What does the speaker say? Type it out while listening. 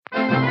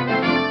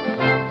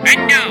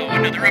And now,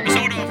 another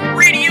episode of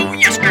Radio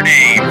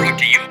Yesterday, brought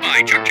to you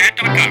by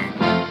ChuckChat.com.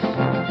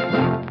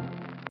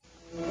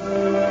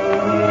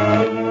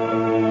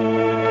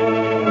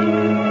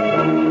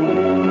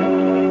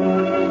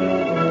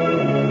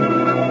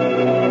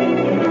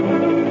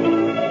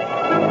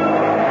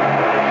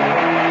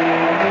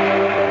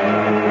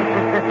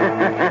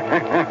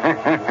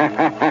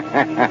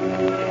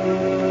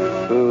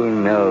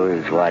 Who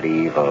knows what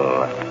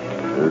evil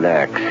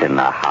lurks in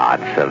the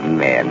hearts of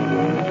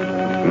men?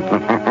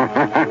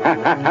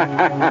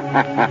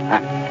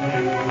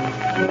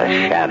 The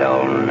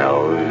Shadow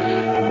knows.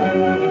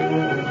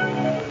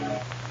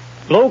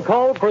 Blue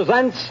Coal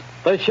presents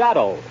The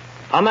Shadow,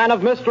 a man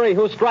of mystery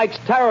who strikes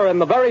terror in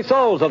the very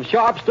souls of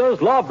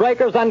sharpsters,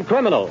 lawbreakers, and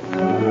criminals.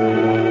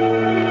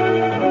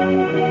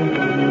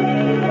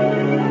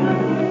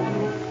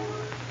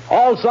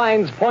 All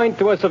signs point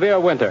to a severe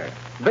winter.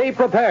 Be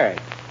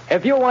prepared.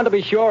 If you want to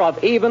be sure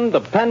of even,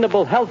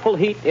 dependable, healthful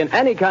heat in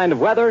any kind of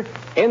weather,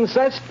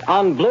 insist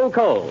on Blue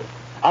Coal,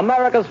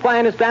 America's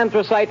finest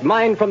anthracite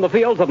mined from the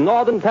fields of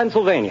northern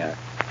Pennsylvania.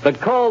 The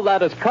coal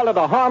that is colored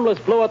a harmless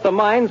blue at the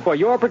mines for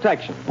your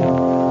protection. You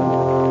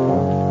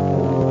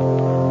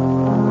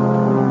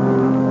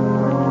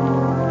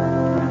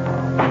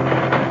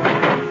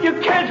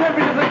can't have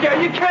me to the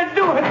jail. You can't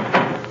do it.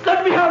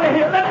 Let me out of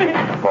here. Let me...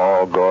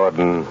 Paul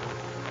Gordon,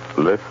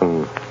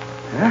 listen.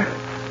 Huh?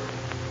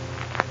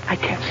 I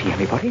can't see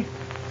anybody.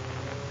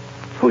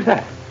 Who's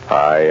that?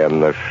 I am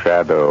the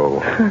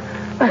Shadow.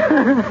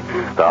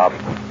 Stop.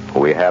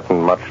 We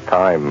haven't much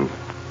time.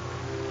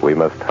 We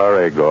must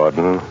hurry,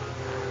 Gordon.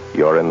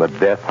 You're in the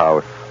death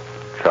house,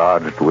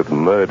 charged with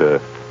murder.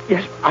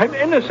 Yes, I'm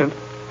innocent.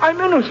 I'm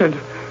innocent.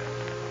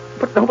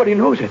 But nobody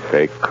knows it.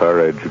 Take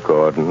courage,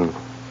 Gordon.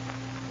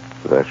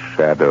 The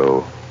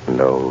Shadow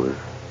knows.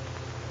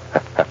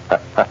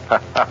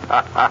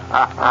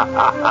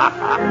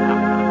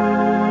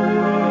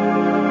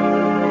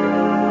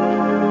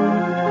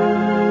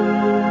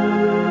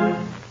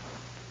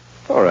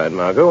 All right,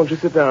 Margot, won't you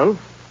sit down?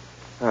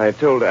 I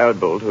told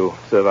Albert to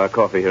serve our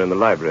coffee here in the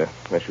library,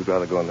 unless you'd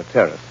rather go on the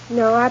terrace.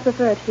 No, I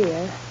prefer it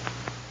here.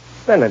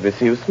 Then let me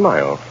see you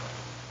smile.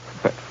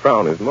 That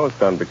frown is most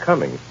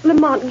unbecoming.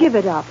 Lamont, give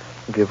it up.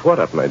 Give what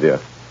up, my dear?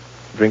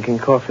 Drinking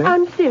coffee?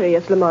 I'm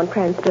serious, Lamont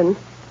Cranston.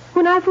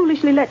 When I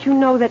foolishly let you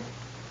know that...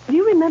 Do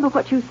you remember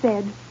what you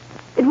said?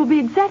 It will be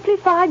exactly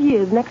 5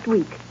 years next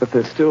week. But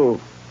there's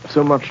still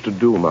so much to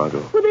do,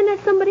 Margot. Well, then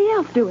let somebody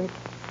else do it.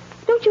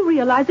 Don't you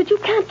realize that you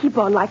can't keep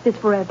on like this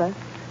forever?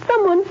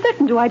 Someone's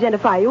certain to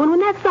identify you, and when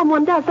that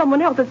someone does,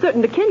 someone else is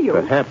certain to kill you.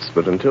 Perhaps,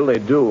 but until they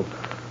do...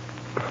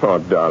 Oh,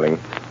 darling,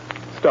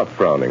 stop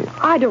frowning.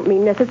 I don't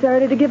mean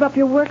necessarily to give up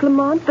your work,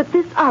 Lamont, but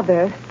this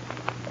other...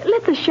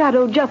 Let the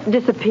Shadow just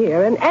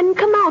disappear and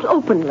come out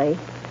openly.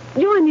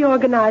 Join the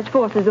organized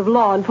forces of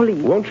law and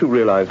police. Won't you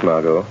realize,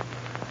 Margot,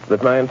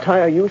 that my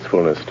entire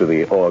usefulness to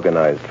the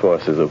organized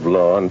forces of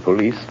law and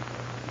police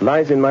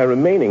lies in my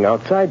remaining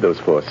outside those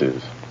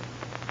forces,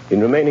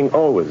 in remaining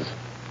always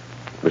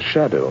the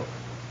Shadow?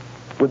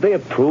 Would they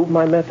approve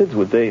my methods?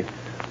 Would they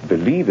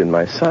believe in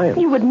my science?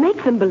 You would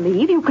make them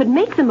believe. You could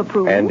make them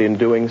approve. And in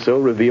doing so,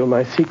 reveal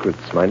my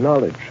secrets, my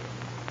knowledge.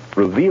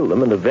 Reveal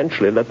them and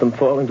eventually let them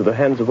fall into the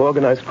hands of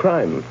organized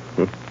crime.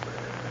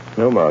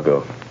 No,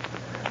 Margot.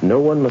 No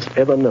one must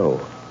ever know.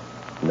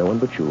 No one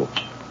but you.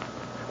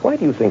 Why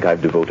do you think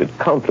I've devoted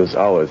countless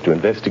hours to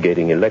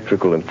investigating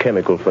electrical and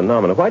chemical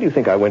phenomena? Why do you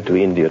think I went to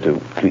India,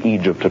 to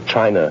Egypt, to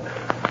China?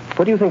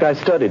 What do you think I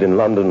studied in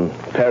London,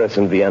 Paris,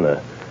 and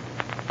Vienna?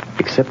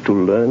 Except to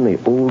learn the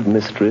old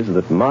mysteries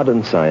that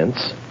modern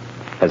science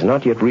has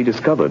not yet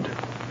rediscovered.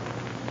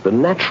 The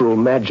natural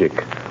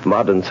magic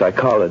modern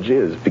psychology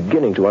is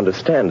beginning to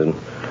understand, and,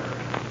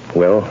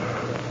 well,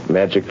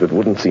 magic that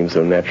wouldn't seem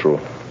so natural.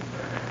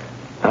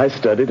 I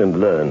studied and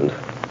learned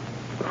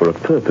for a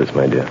purpose,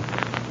 my dear.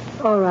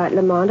 All right,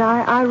 Lamont,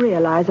 I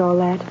realize all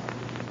that.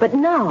 But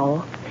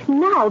now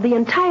the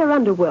entire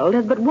underworld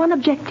has but one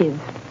objective: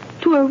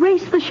 to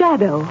erase the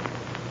Shadow.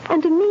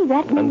 And to me,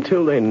 that means...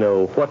 Until they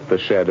know what the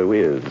Shadow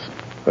is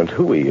and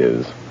who he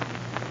is,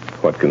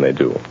 what can they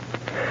do?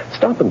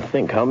 Stop and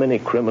think how many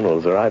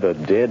criminals are either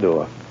dead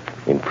or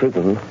in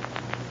prison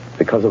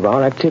because of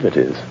our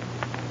activities.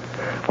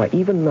 Why,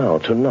 even now,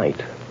 tonight,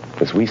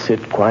 as we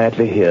sit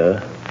quietly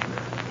here,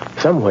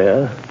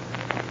 somewhere,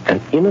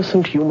 an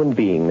innocent human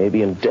being may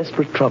be in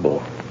desperate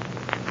trouble.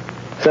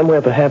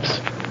 Somewhere, perhaps,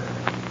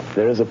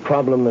 there is a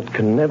problem that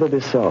can never be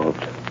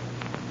solved,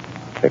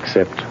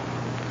 except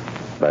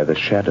by the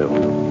Shadow.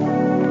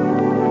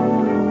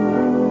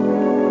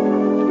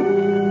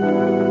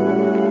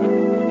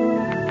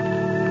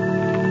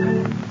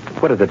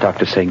 What did the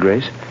doctor say,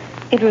 Grace?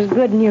 It was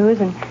good news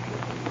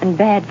and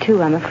bad,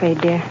 too, I'm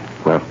afraid, dear.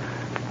 Well,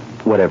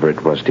 whatever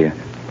it was, dear,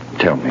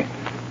 tell me.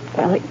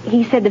 Well,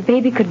 he said the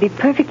baby could be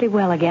perfectly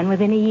well again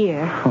within a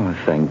year. Oh,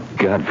 thank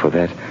God for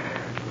that.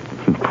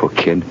 Poor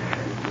kid.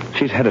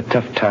 She's had a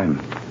tough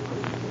time.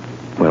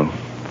 Well,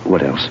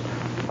 what else?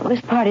 Well,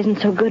 this part isn't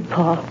so good,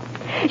 Paul.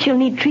 She'll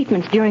need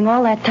treatments during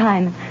all that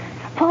time.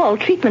 Paul,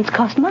 treatments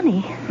cost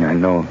money. I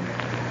know.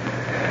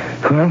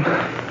 Well,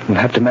 we'll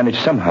have to manage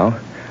somehow.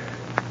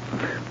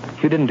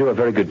 You didn't do a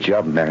very good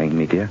job marrying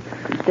me, dear.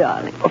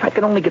 Darling. If I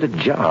could only get a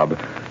job.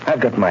 I've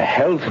got my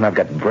health and I've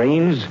got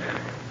brains.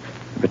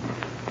 But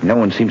no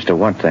one seems to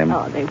want them.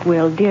 Oh, they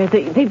will, dear.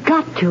 They've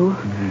got to.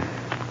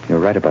 You're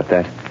right about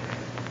that.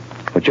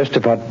 We're just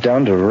about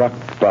down to rock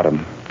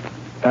bottom.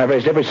 I've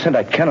raised every cent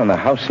I can on the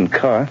house and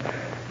car.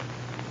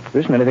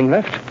 There isn't anything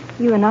left.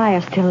 You and I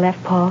are still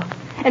left, Paul.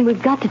 And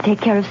we've got to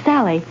take care of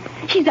Sally.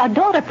 She's our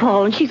daughter,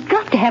 Paul, and she's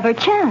got to have her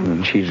chance.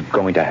 And she's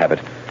going to have it.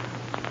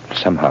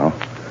 Somehow.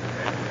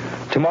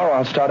 Tomorrow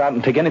I'll start out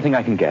and take anything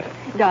I can get.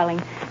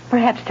 Darling,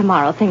 perhaps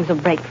tomorrow things will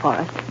break for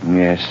us.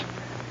 Yes.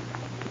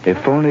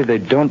 If only they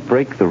don't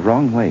break the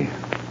wrong way.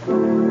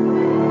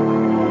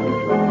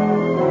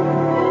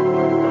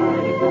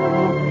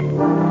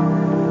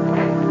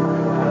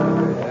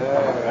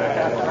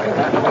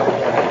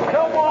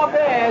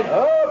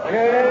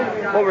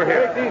 Over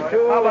here. Take these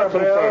two. How about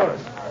some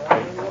service?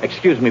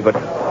 Excuse me, but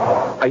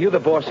are you the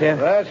boss here?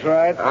 That's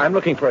right. I'm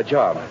looking for a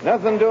job.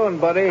 Nothing doing,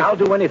 buddy. I'll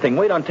do anything.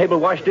 Wait on table,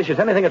 wash dishes,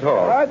 anything at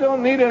all. I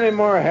don't need any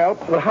more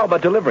help. Well, how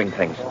about delivering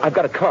things? I've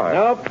got a car.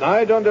 Nope,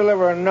 I don't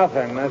deliver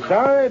nothing.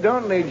 Sorry,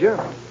 don't need you.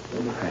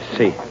 I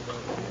see.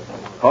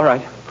 All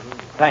right.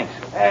 Thanks.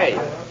 Hey,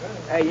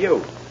 you.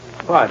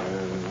 What?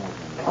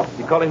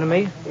 You calling to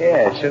me?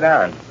 Yeah, sit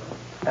down.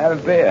 Have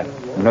a beer.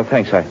 No,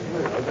 thanks.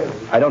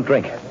 I don't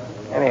drink.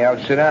 Anyhow,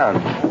 sit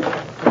down.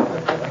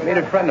 Meet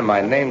a friend of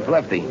mine named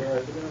Lefty.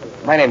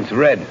 My name's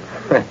Red.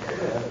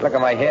 Look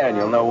at my hair and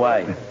you'll know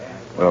why.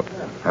 Well,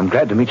 I'm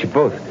glad to meet you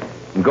both.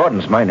 And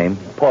Gordon's my name,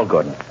 Paul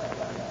Gordon.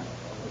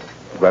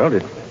 Well,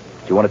 do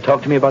you want to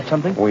talk to me about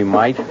something? We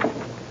might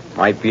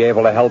be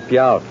able to help you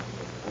out.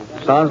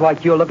 Sounds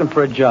like you're looking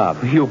for a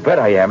job. You bet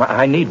I am.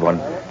 I need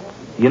one.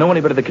 You know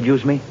anybody that could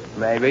use me?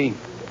 Maybe.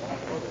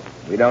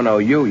 We don't know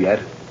you yet.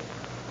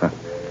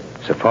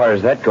 So far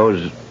as that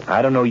goes,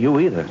 I don't know you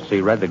either.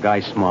 See, Red, the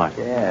guy's smart.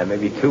 Yeah,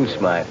 maybe too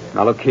smart.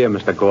 Now, look here,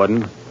 Mr.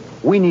 Gordon.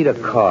 We need a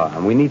car,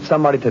 and we need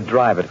somebody to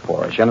drive it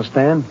for us. You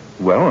understand?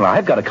 Well,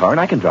 I've got a car, and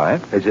I can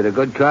drive. Is it a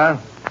good car?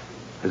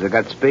 Has it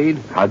got speed?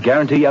 I'll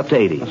guarantee you up to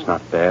 80. That's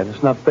not bad.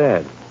 It's not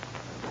bad.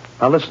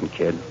 Now, listen,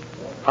 kid.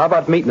 How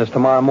about meeting us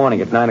tomorrow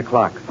morning at 9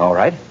 o'clock? All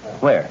right.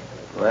 Where?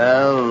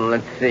 Well,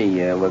 let's see.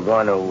 We're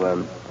going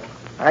to,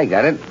 I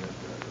got it.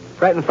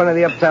 Right in front of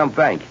the Uptown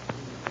Bank.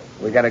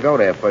 We got to go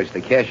there first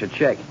to cash a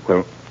check.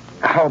 Well,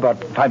 how about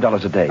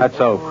 $5 a day? That's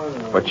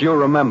so. But you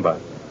remember,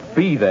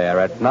 be there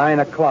at 9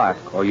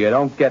 o'clock, or you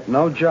don't get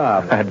no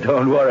job.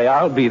 Don't worry,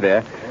 I'll be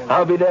there.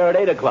 I'll be there at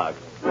 8 o'clock.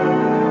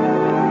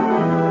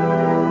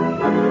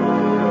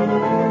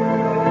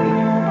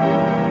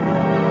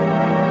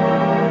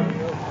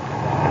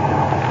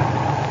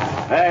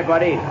 Hey,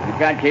 buddy, you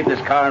can't keep this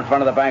car in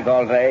front of the bank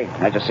all day.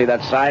 Can't you see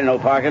that sign, no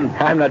parking?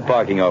 I'm not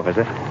parking,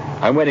 officer.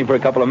 I'm waiting for a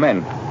couple of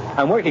men.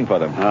 I'm working for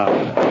them.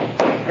 Oh.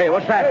 Hey,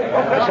 what's that?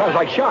 That sounds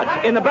like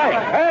shots in the bank.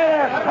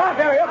 Hey, stop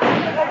there, you.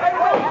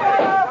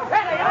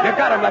 You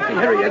got him, Lefty.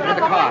 Here he is with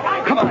the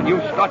car. Come on, you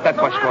start that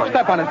bus door.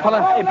 Step on it,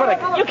 fella. Hey,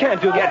 buddy, you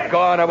can't do that.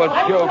 Go on, I will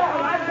shoot.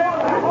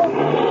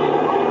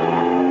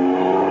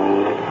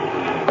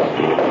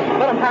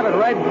 Let him have it,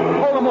 Red.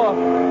 Hold him off.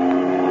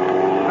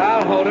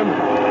 I'll hold him.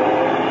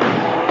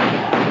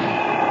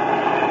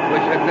 We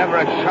should never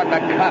have shot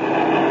that cop.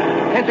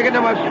 Can't you get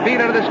no more speed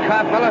out of this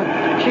car, fella?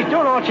 She's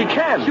doing all she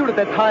can. Shoot at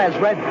their tires,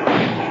 Red.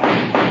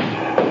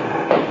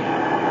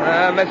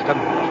 Missed him.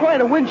 Try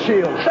the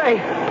windshield. Say,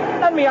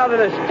 let me out of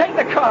this. Take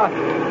the car.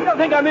 They'll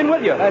think I'm in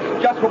with you. That's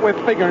just what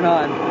we're figuring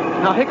on.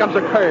 Now, here comes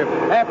a curve.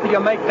 After you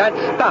make that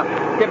stop,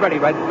 get ready,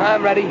 Red.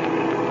 I'm ready.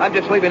 I'm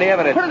just leaving the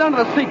evidence. Put it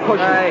under the seat cushion.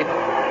 Right.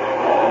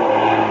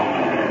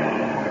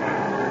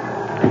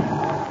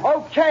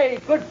 Okay,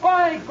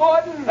 goodbye,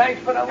 Gordon.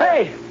 Thanks for the...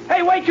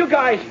 Hey, wait, you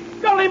guys.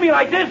 Don't leave me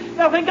like this.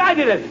 They'll think I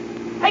did it.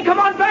 Hey, come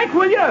on back,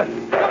 will you?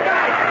 Look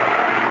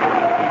out!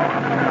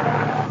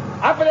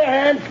 Up with their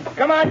hands.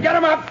 Come on, get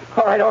them up.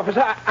 All right, officer.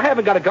 I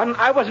haven't got a gun.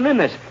 I wasn't in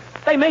this.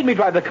 They made me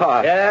drive the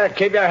car. Yeah,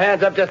 keep your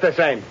hands up just the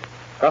same.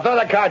 Go through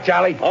the car,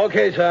 Charlie.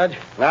 Okay, Sarge.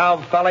 Now,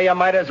 fella, you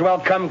might as well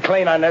come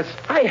clean on this.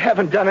 I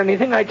haven't done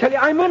anything. I tell you,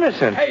 I'm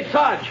innocent. Hey,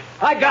 Sarge,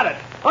 I got it.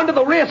 Under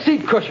the rear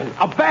seat cushion.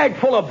 A bag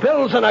full of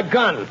bills and a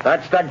gun.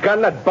 That's the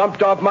gun that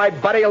bumped off my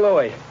buddy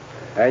Louie.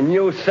 And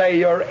you say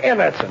you're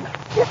innocent.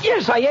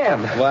 Yes, I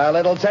am. Well,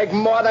 it'll take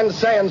more than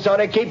saying so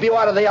to keep you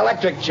out of the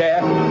electric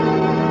chair.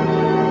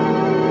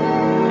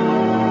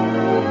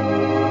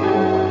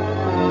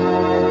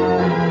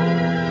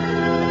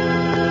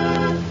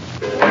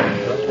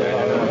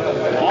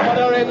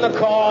 Order in the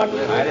court.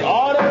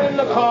 Order in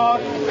the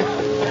court.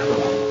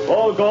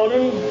 Paul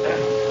Gordon,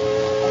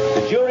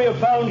 the jury have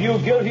found you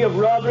guilty of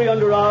robbery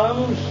under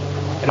arms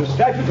and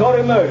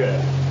statutory murder.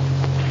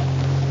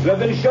 You have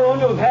been shown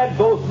to have had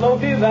both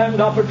motive and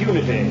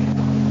opportunity.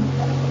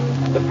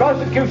 The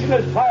prosecution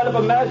has piled up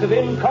a mass of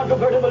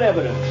incontrovertible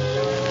evidence,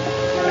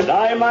 and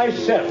I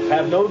myself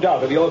have no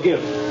doubt of your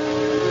guilt.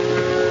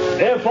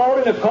 Therefore,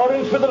 in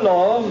accordance with the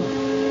law,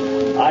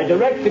 I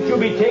direct that you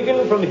be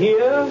taken from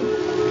here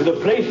to the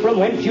place from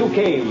whence you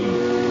came,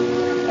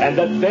 and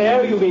that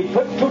there you be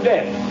put to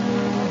death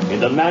in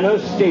the manner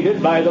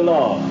stated by the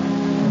law.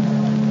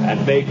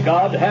 And may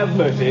God have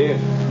mercy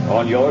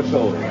on your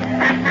soul.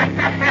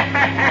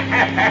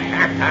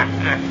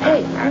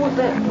 Hey, who was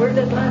that? Where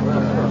did that laugh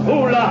come from?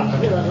 Who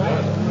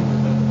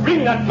laughed?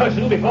 Bring that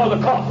person before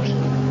the court.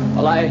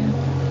 Well, I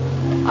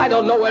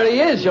don't know where he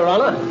is, Your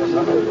Honor.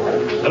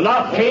 The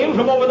laugh came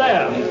from over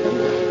there,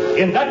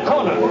 in that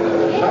corner.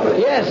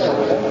 Yes.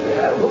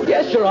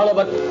 Yes, Your Honor,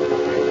 but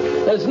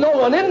there's no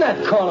one in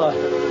that corner.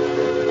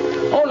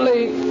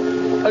 Only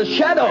a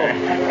shadow.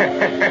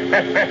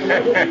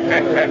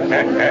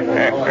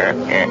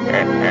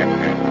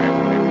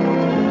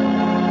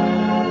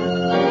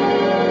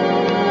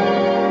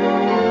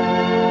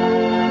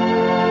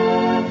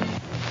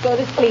 Go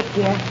to sleep,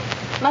 dear.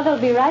 Mother'll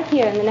be right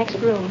here in the next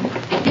room.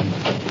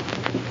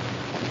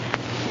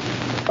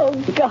 Oh,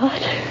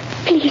 God.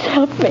 Please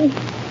help me.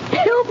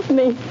 Help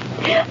me.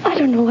 I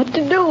don't know what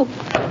to do.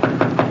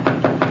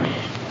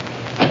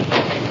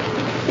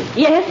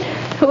 Yes?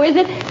 Who is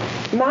it?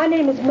 My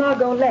name is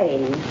Margot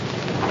Lane.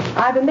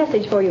 I have a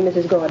message for you,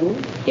 Mrs.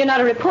 Gordon. You're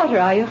not a reporter,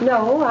 are you?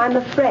 No, I'm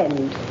a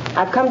friend.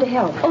 I've come to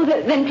help. Oh,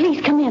 then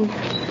please come in.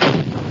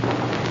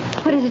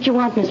 What is it you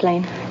want, Miss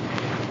Lane?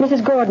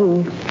 Mrs.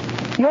 Gordon,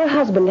 your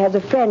husband has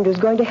a friend who's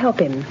going to help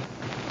him.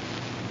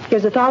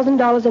 Here's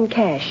 $1,000 in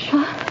cash.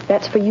 Huh?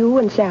 That's for you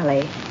and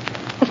Sally.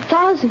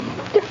 1,000?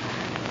 Who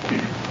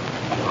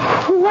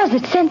was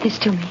it sent this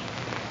to me?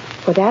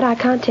 For that, I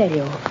can't tell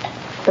you.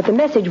 But the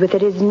message with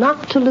it is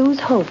not to lose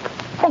hope.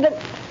 Oh,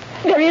 but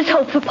there is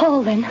hope for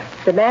Paul, then.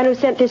 The man who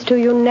sent this to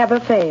you never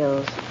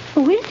fails.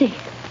 Who is he?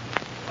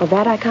 Well,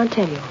 that I can't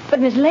tell you. But,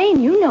 Miss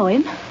Lane, you know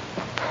him.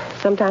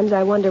 Sometimes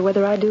I wonder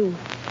whether I do.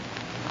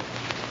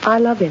 I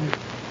love him.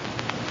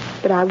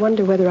 But I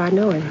wonder whether I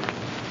know him.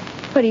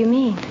 What do you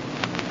mean?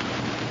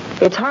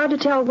 It's hard to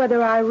tell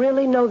whether I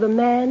really know the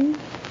man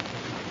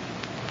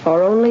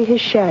or only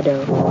his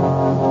shadow.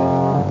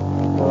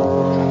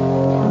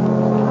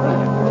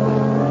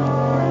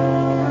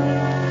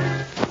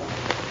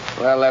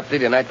 Well, Lefty,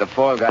 tonight the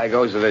fall guy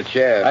goes to the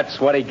chair. That's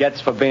what he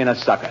gets for being a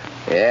sucker.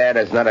 Yeah,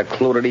 there's not a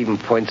clue that even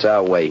points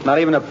our way. Not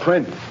even a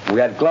print.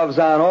 We had gloves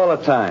on all the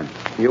time.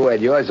 You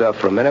had yours off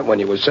for a minute when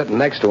you were sitting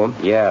next to him.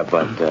 Yeah,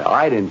 but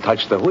I didn't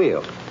touch the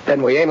wheel.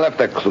 Then we ain't left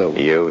a clue.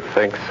 You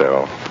think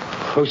so?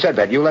 Who said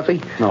that? You,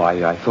 Lefty? No,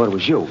 I thought it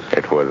was you.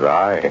 It was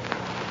I.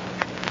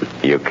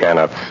 You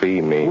cannot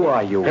see me. Who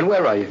are you? And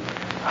where are you?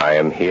 I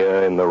am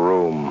here in the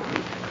room,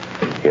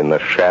 in the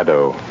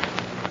shadow.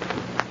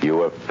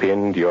 You have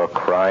pinned your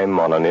crime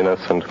on an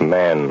innocent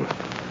man.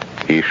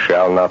 He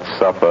shall not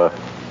suffer,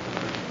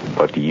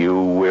 but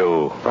you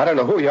will. I don't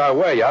know who you are,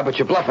 where you are, but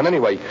you're bluffing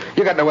anyway.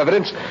 You got no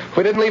evidence.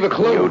 We didn't leave a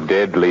clue. You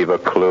did leave a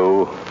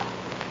clue.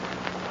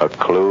 A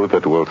clue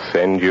that will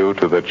send you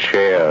to the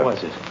chair. Where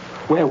was it?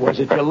 Where was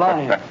it? You're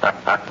lying.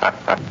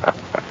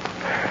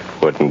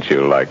 Wouldn't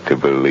you like to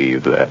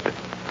believe that?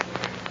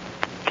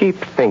 Keep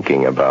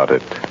thinking about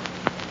it.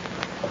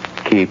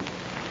 Keep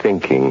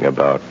thinking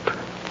about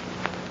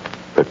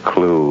the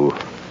clue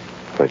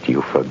that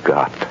you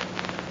forgot.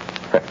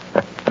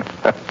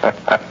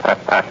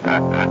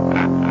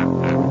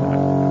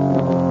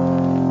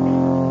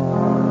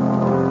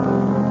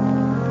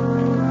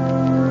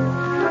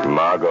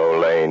 Margot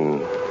Lane.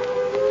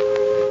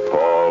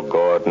 Paul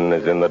Gordon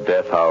is in the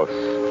death house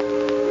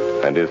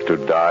and is to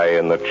die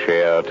in the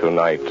chair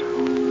tonight.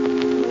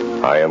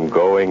 I am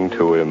going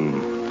to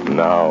him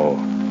now.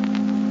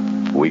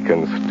 We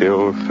can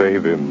still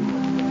save him.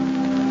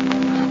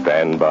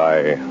 Stand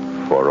by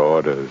for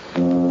orders.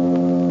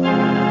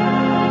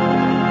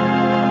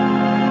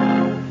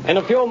 In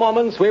a few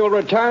moments, we will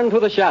return to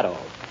the shadow.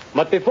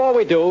 But before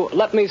we do,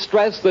 let me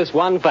stress this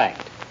one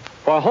fact.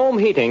 For home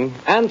heating,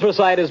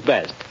 anthracite is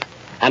best.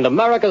 And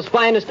America's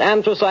finest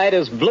anthracite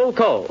is blue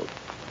coal.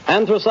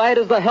 Anthracite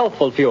is the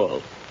healthful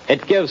fuel.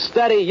 It gives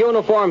steady,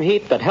 uniform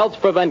heat that helps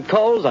prevent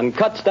colds and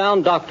cuts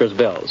down doctor's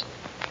bills.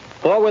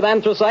 For with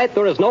anthracite,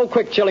 there is no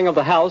quick chilling of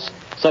the house,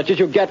 such as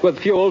you get with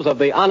fuels of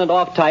the on and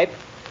off type,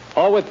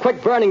 or with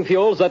quick burning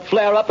fuels that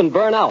flare up and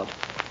burn out.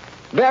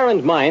 Bear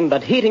in mind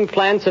that heating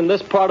plants in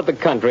this part of the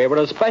country were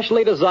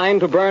especially designed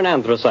to burn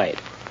anthracite.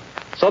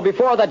 So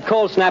before that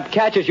cold snap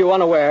catches you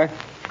unaware,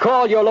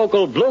 call your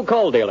local blue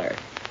coal dealer.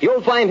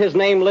 You'll find his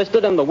name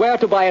listed in the Where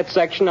to Buy It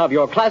section of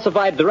your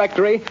classified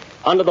directory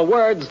under the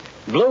words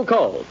Blue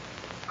Coal.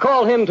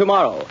 Call him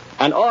tomorrow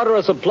and order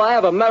a supply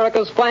of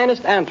America's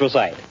finest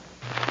anthracite.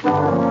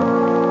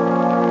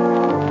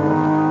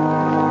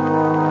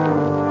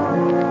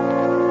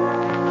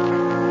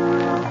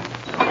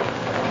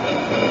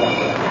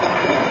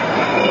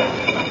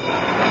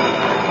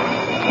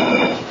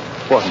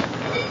 Gordon,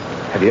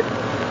 have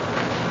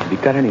you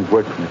got any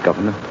word from the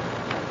governor?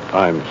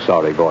 I'm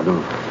sorry,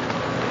 Gordon.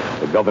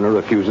 The governor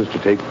refuses to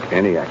take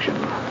any action.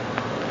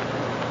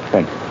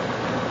 Thanks.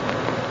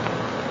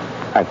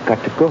 I've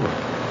got to go.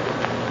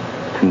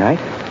 Tonight?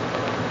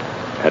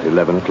 At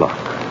 11 o'clock.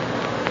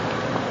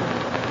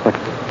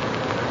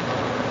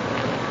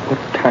 What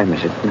time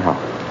is it now?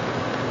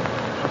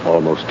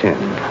 Almost 10.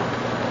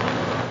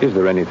 Is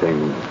there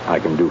anything I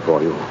can do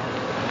for you?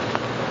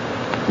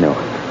 No.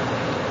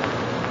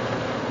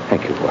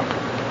 Thank you, Ward.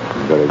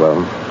 Very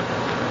well.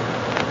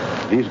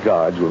 These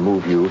guards will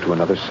move you to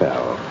another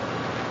cell.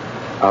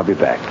 I'll be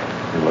back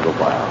in a little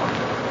while.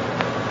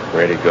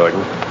 Ready, Gordon?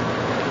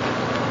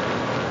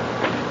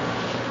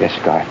 Yes,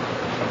 Guy.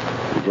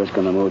 We're just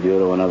going to move you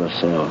to another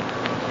cell.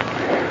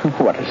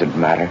 What does it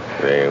matter?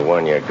 The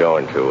one you're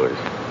going to is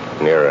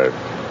nearer.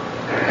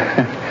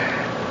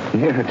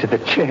 Nearer to the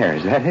chair,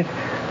 is that it?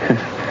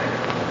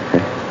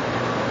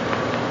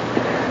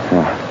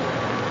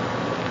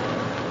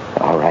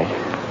 All right.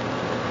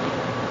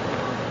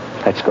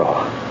 Let's go.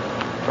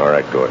 All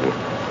right, Gordon.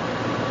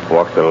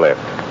 Walk to the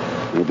left.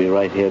 We'll be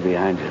right here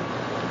behind you.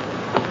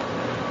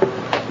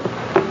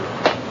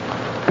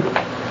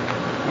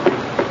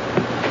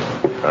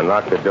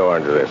 Unlock the door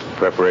into this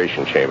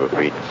preparation chamber,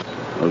 Pete.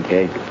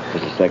 Okay,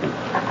 just a second.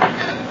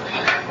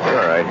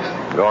 All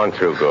right. Go on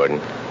through, Gordon.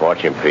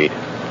 Watch him, Pete.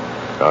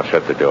 I'll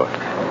shut the door.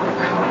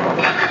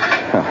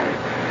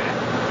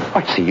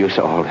 What's the use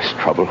of all this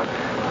trouble?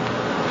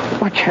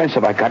 What chance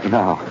have I got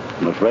now?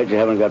 I'm afraid you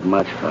haven't got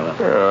much, fella.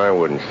 I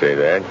wouldn't say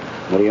that.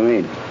 What do you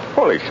mean?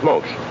 Holy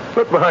smokes.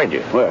 Look behind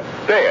you. Where?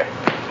 There.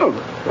 Oh.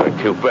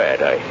 Too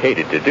bad. I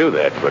hated to do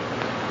that, but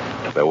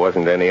there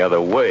wasn't any other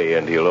way,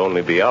 and he'll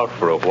only be out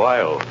for a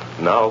while.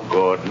 Now,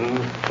 Gordon,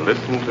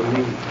 listen to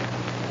me.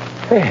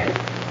 Hey,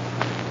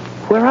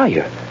 where are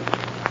you?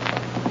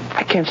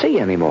 I can't see you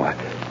anymore.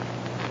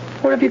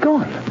 Where have you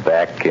gone?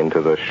 Back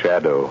into the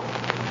shadow.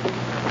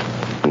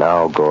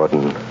 Now,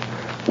 Gordon,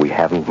 we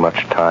haven't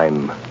much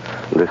time.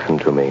 Listen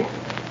to me.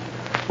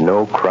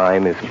 No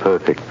crime is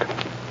perfect.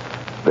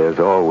 There's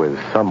always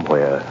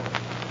somewhere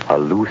a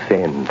loose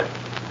end.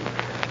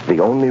 The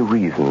only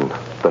reason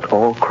that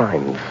all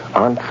crimes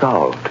aren't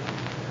solved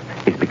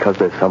is because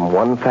there's some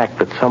one fact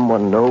that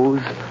someone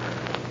knows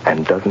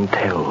and doesn't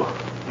tell.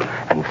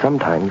 And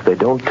sometimes they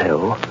don't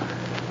tell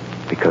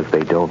because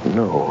they don't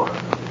know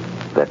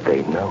that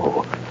they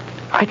know.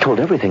 I told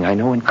everything I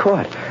know in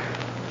court.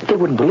 They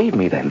wouldn't believe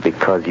me then.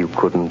 Because you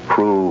couldn't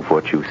prove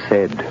what you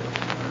said.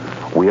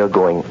 We are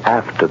going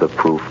after the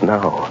proof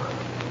now.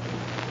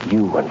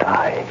 You and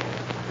I.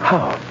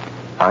 How?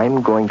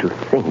 I'm going to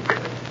think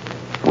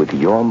with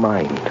your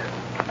mind.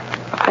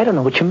 I don't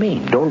know what you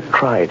mean. Don't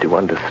try to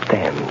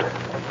understand.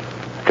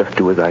 Just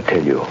do as I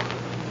tell you.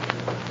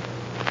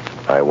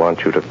 I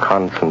want you to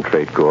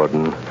concentrate,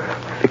 Gordon.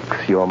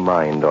 Fix your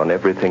mind on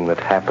everything that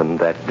happened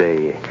that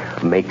day.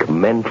 Make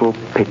mental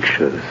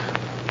pictures.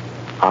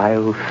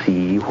 I'll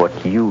see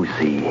what you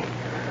see.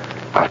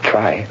 I'll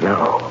try.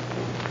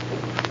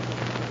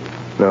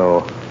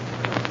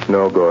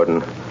 No,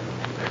 Gordon.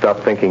 Stop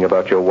thinking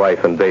about your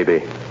wife and baby.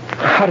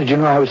 How did you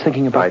know I was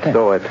thinking about that? I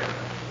saw it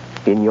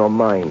in your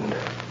mind.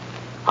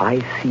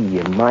 I see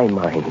in my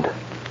mind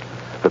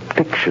the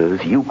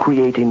pictures you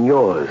create in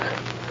yours.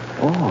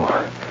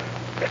 Oh,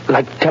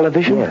 like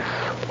television? Yes,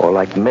 or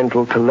like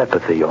mental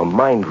telepathy or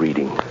mind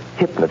reading,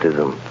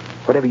 hypnotism,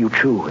 whatever you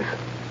choose.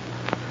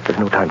 There's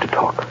no time to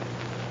talk.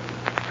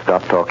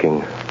 Stop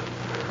talking.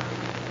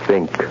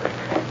 Think.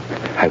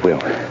 I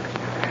will.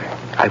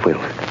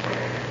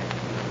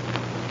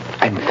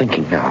 I'm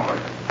thinking now.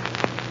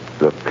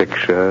 The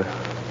picture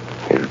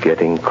is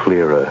getting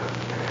clearer.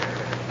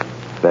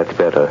 That's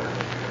better.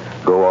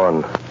 Go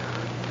on.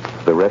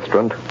 The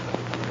restaurant?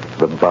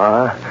 The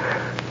bar?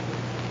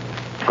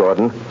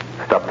 Gordon,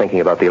 stop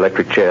thinking about the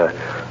electric chair.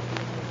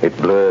 It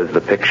blurs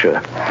the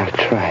picture. I'll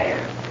try.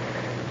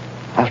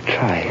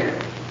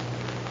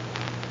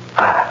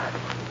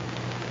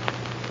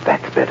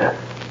 That's better.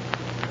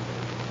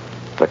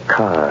 The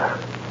car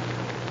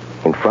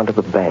in front of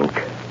the bank.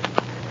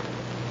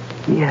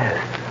 Yes,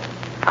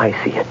 I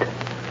see it.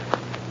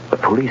 The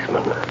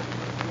policeman.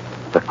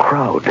 The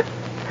crowd.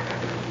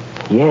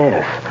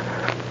 Yes.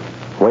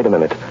 Wait a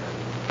minute.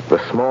 The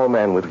small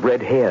man with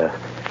red hair.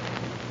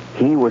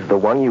 He was the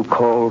one you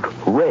called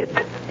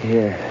Red.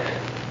 Yes,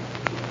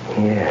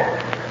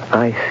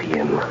 I see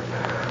him.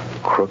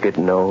 Crooked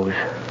nose,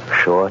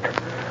 short,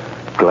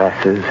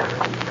 glasses.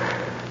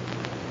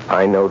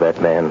 I know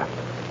that man.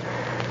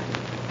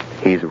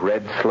 He's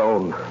Red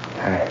Sloan.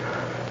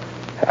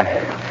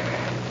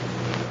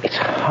 It's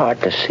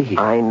hard to see.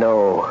 I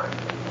know.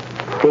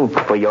 Think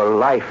for your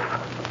life.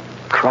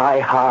 Try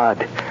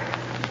hard.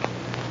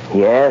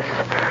 Yes,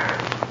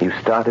 you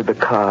started the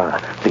car.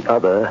 The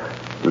other,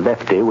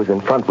 Lefty, was in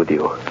front with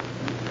you.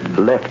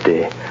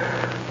 Lefty.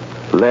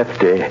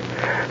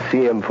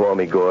 See him for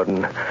me,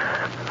 Gordon.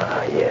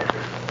 Yes.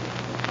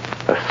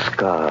 A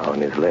scar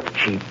on his left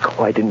cheek.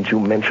 Why didn't you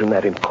mention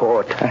that in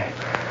court?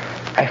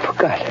 I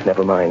forgot.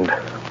 Never mind.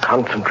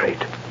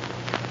 Concentrate.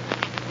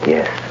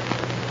 Yes.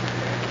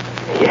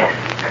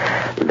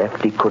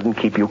 Lefty couldn't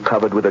keep you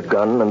covered with a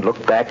gun and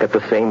look back at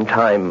the same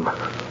time.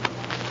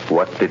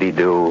 What did he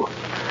do?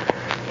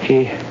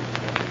 He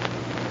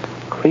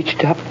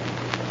reached up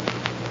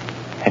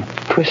and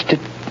twisted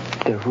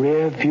the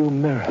rear view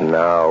mirror.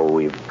 Now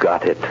we've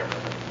got it.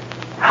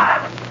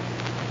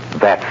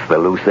 That's the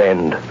loose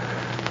end.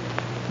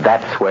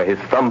 That's where his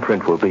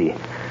thumbprint will be.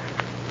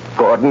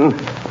 Gordon.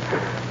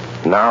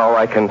 Now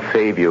I can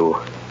save you.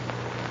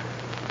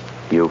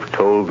 You've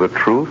told the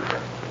truth.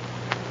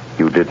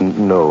 You didn't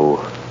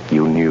know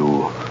you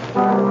knew.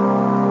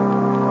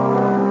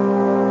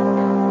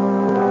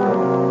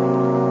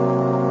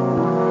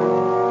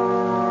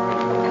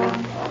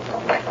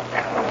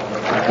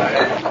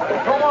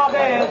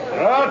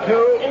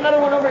 Another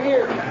one over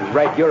here.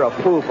 Red, you're a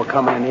fool for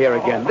coming in here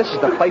again. This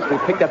is the place we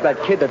picked up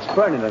that kid that's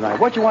burning tonight.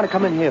 What you want to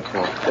come in here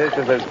for? This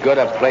is as good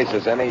a place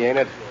as any, ain't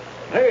it?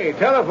 Hey,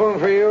 telephone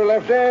for you,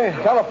 Lefty.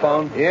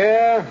 Telephone?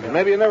 Yeah,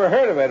 maybe you never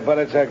heard of it, but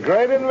it's a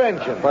great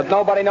invention. But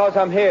nobody knows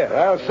I'm here.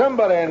 Well,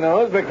 somebody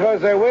knows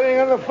because they're waiting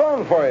on the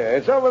phone for you.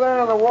 It's over there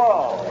on the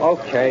wall.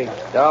 Okay.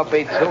 Don't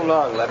be too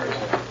long, Lefty.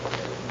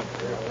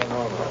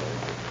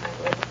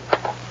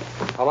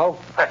 Hello?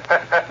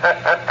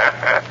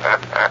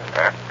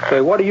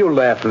 Say, what are you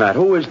laughing at?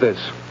 Who is this?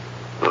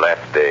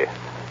 Lefty,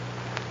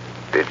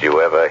 did you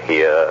ever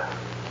hear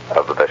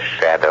of the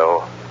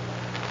Shadow?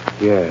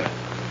 Yeah.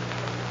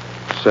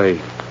 Say,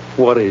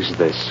 what is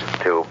this?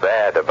 Too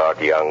bad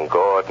about young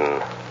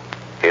Gordon,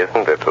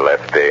 isn't it,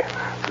 Lefty?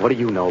 What do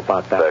you know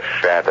about that? The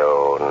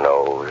Shadow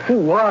knows.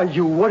 Who are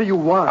you? What do you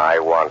want? I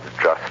want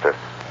justice.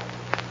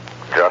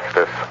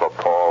 Justice for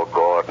Paul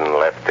Gordon,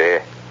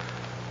 Lefty.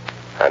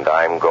 And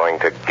I'm going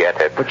to get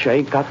it. But you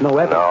ain't got no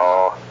evidence.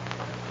 No.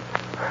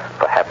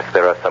 Perhaps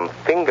there are some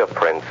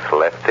fingerprints,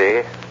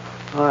 Lefty.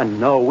 Oh,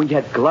 no. We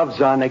had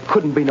gloves on. There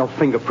couldn't be no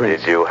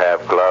fingerprints. Did you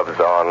have gloves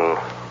on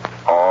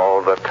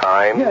all the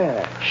time?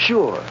 Yeah,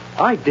 sure.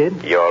 I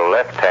did. You're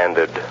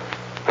left-handed.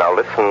 Now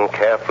listen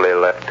carefully,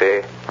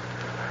 Lefty.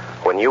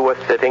 When you were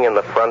sitting in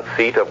the front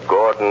seat of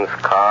Gordon's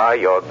car,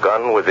 your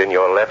gun was in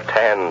your left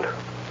hand.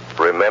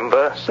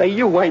 Remember? Say,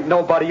 you ain't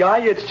nobody, are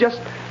you? It's just...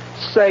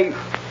 Say...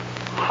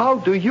 How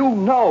do you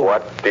know?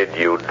 What did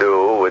you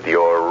do with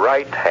your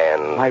right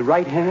hand? My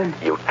right hand?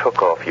 You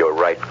took off your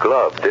right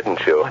glove, didn't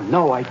you?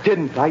 No, I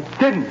didn't.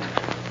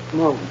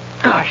 No,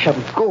 gosh,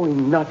 I'm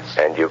going nuts.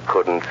 And you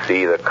couldn't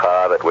see the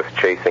car that was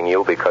chasing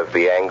you because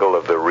the angle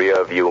of the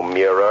rear view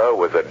mirror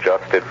was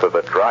adjusted for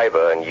the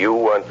driver and you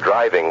weren't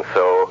driving,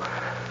 so...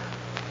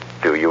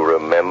 Do you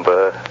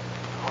remember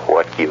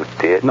what you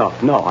did? No,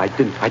 I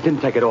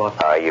didn't take it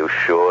off. Are you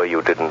sure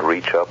you didn't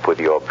reach up with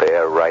your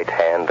bare right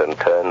hand and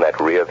turn that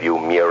rear view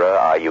mirror?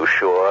 Are you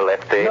sure,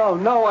 Lefty?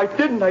 No, I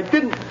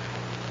didn't.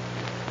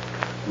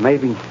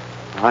 Maybe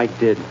I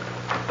did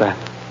that.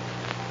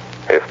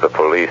 If the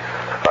police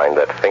find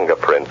that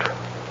fingerprint,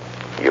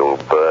 you'll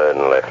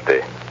burn,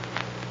 Lefty.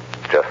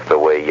 Just the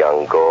way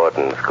young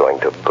Gordon's going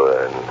to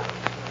burn.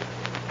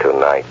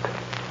 Tonight.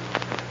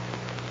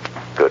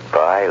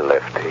 Goodbye,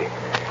 Lefty.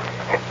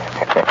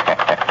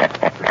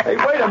 Hey,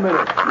 wait a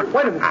minute.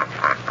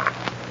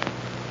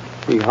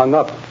 He hung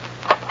up.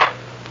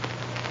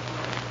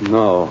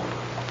 No.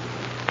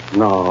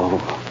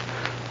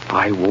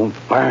 I won't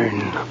burn.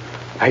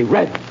 Hey,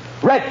 Red!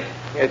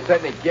 You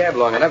sat in the cab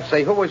long enough.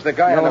 Say, who was the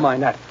guy Never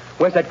mind that.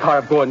 Where's that car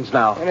of Gordon's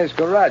now? In his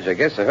garage. I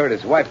guess I heard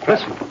his wife.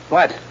 Listen.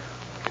 What?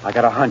 I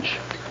got a hunch.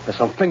 There's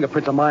some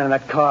fingerprints of mine in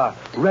that car.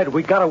 Red,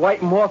 we gotta wipe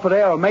them off of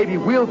there, or maybe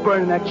we'll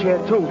burn in that chair,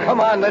 too. Come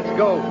on, let's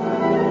go.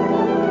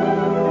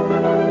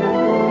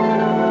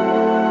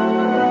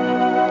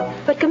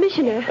 But,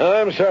 Commissioner...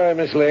 I'm sorry,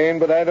 Miss Lane,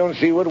 but I don't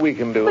see what we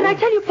can do. But I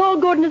tell you, Paul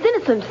Gordon is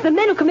innocent. The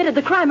men who committed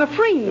the crime are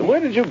free. Where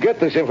did you get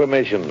this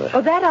information?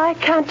 Oh, that I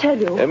can't tell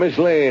you. Miss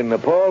Lane,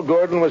 Paul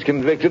Gordon was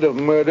convicted of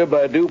murder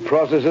by due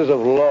processes of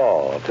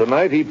law.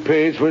 Tonight he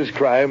pays for his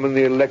crime in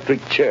the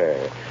electric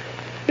chair.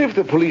 If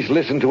the police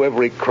listened to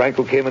every crank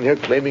who came in here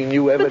claiming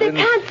new evidence... But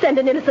they can't send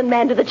an innocent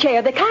man to the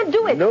chair. They can't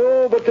do it.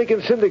 No, but they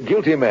can send a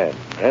guilty man.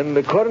 And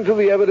according to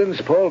the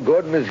evidence, Paul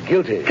Gordon is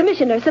guilty.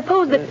 Commissioner,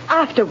 suppose that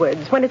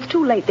afterwards, when it's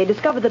too late, they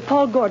discover that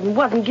Paul Gordon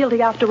wasn't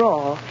guilty after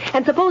all.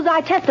 And suppose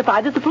I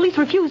testify that the police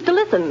refused to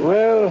listen.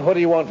 Well, what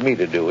do you want me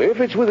to do? If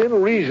it's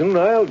within reason,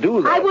 I'll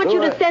do that. I want you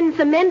to send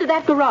some men to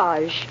that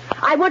garage.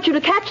 I want you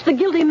to catch the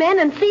guilty men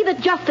and see that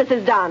justice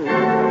is done.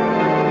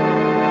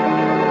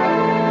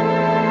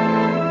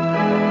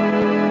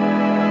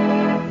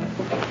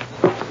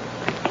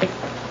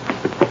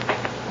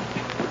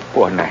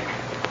 Gordon,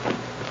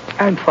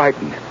 I'm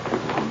frightened.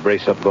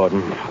 Brace up,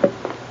 Gordon.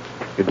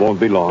 It won't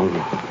be long.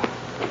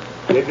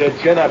 Get your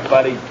chin up,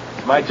 buddy.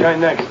 It's my turn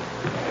next.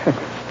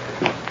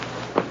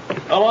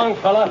 So long,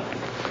 fella.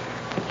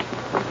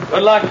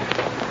 Good luck.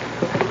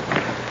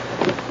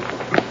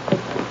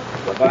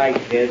 Goodbye,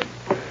 kid.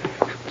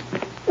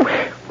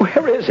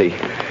 Where is he?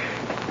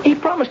 He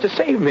promised to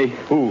save me.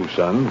 Who,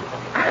 son?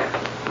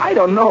 I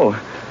don't know.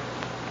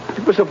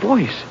 It was a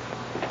voice.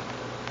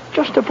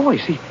 Just a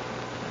voice.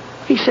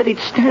 He said he'd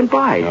stand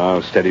by.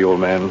 Now, steady,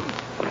 old man.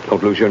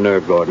 Don't lose your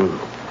nerve, Gordon.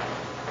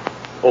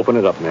 Open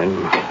it up, men.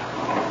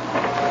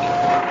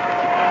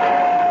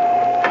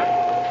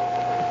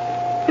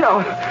 No,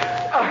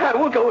 I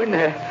won't go in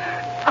there.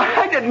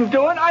 I didn't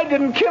do it. I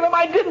didn't kill him.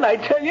 I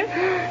tell you.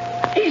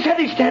 He said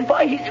he'd stand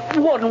by.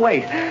 Warden,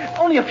 wait.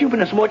 Only a few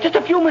minutes more. Just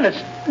a few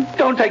minutes.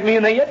 Don't take me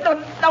in there yet.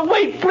 No,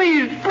 wait,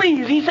 please.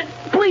 He said,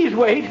 please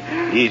wait.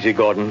 Easy,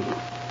 Gordon.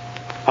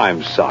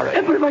 I'm sorry.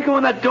 But if I go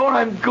in that door,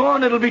 I'm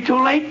gone. It'll be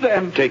too late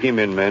then. Take him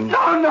in, men.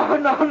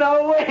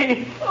 No,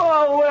 wait.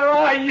 Oh, where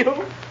are you?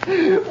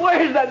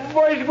 Where's that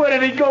voice? Where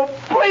did he go?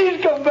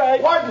 Please come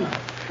back.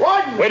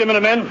 Warden! Wait a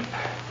minute, men.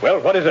 Well,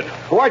 what is it?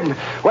 Warden,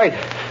 wait.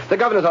 The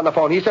governor's on the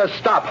phone. He says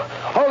stop.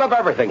 Hold up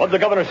everything. What'd the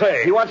governor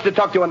say? He wants to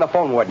talk to you on the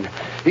phone, Warden.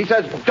 He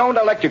says don't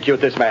electrocute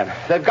this man.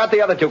 They've got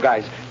the other two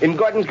guys in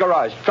Gordon's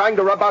garage trying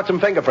to rub out some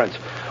fingerprints.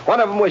 One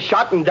of them was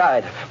shot and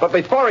died. But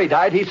before he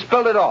died, he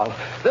spilled it all.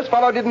 This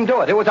fellow didn't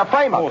do it. It was a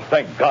frame-up. Oh,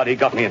 thank God he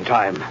got me in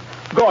time.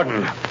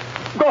 Gordon!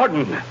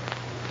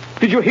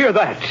 Did you hear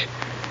that?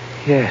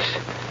 Yes.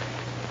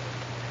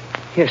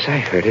 Yes, I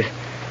heard it.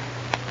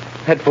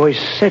 That voice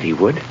said he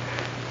would.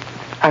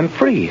 I'm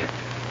free.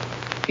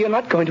 You're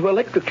not going to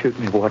electrocute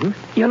me, Warden.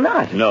 You're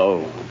not.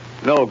 No,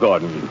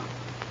 Gordon.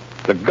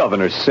 The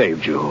governor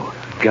saved you.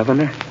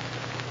 Governor?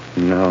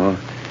 No,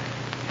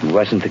 it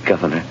wasn't the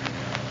governor.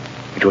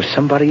 It was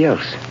somebody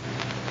else.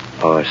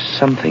 Or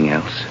something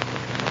else.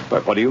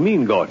 But what do you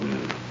mean,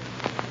 Gordon?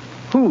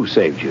 Who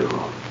saved you?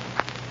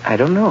 I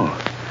don't know.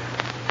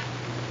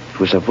 It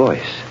was a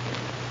voice.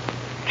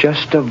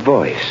 Just a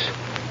voice.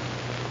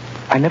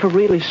 I never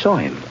really saw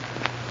him.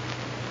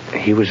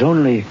 He was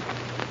only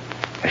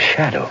a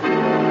shadow.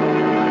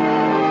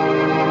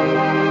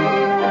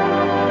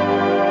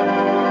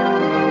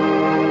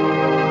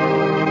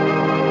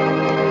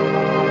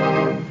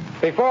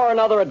 Before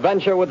another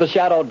adventure with the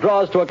Shadow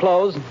draws to a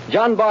close,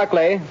 John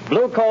Barclay,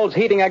 Blue Coal's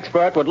heating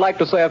expert, would like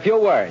to say a few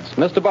words.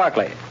 Mr.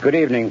 Barclay. Good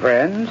evening,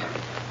 friends.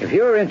 If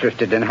you're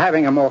interested in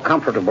having a more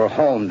comfortable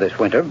home this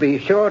winter, be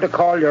sure to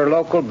call your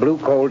local Blue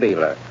Coal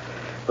dealer.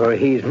 For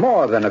he's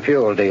more than a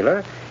fuel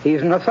dealer.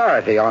 He's an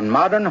authority on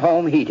modern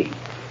home heating.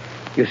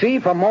 You see,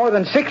 for more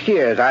than 6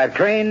 years, I've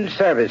trained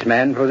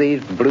servicemen for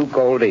these Blue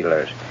Coal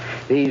dealers.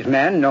 These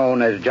men,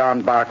 known as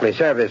John Barclay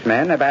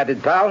servicemen, have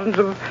added thousands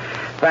of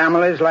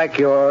families like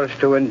yours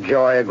to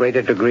enjoy a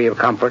greater degree of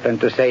comfort and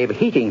to save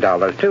heating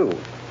dollars, too.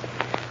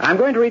 I'm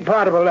going to read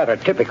part of a letter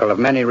typical of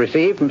many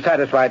received from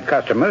satisfied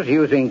customers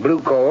using Blue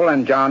Coal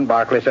and John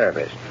Barclay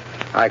service.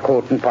 I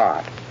quote in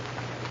part.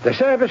 The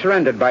service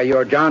rendered by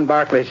your John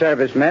Barclay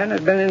servicemen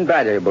has been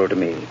invaluable to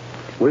me.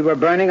 We were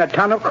burning a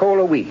ton of coal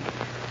a week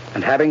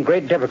and having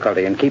great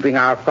difficulty in keeping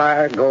our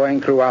fire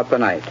going throughout the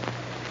night.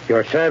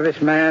 Your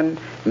serviceman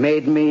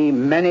made me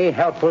many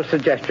helpful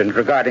suggestions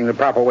regarding the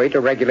proper way to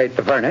regulate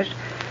the furnace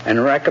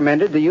and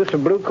recommended the use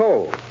of Blue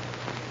Coal.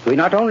 We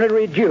not only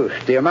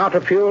reduced the amount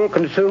of fuel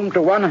consumed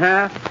to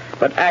 1/2,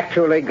 but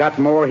actually got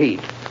more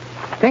heat.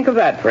 Think of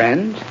that,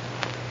 friends.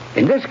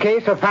 In this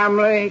case, a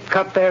family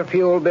cut their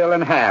fuel bill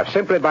in half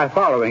simply by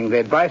following the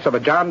advice of a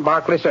John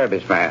Barclay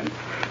serviceman,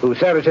 whose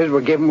services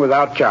were given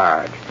without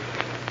charge.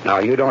 Now,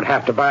 you don't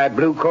have to buy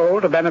Blue Coal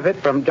to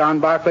benefit from John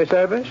Barclay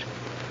service.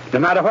 No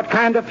matter what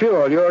kind of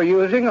fuel you're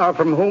using or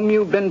from whom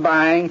you've been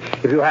buying,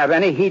 if you have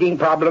any heating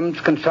problems,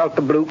 consult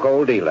the Blue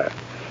Coal dealer.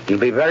 He'll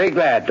be very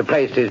glad to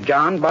place his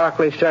John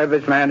Barclay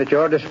serviceman at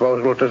your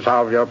disposal to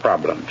solve your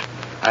problems.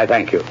 I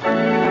thank you.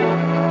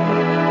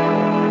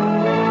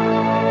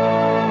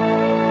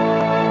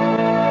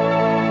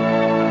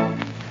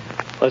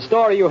 The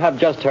story you have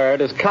just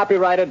heard is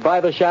copyrighted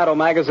by the Shadow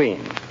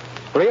magazine.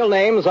 Real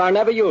names are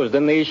never used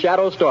in these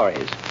Shadow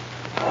stories.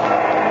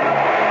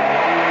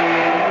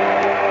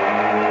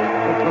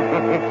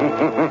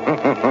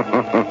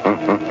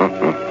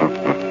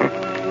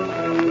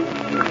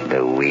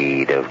 The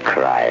weed of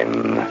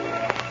crime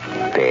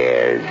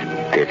bears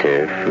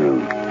bitter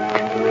fruit.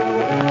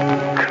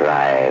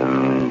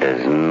 Crime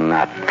does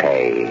not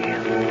pay.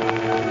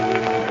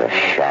 The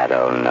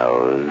Shadow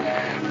knows.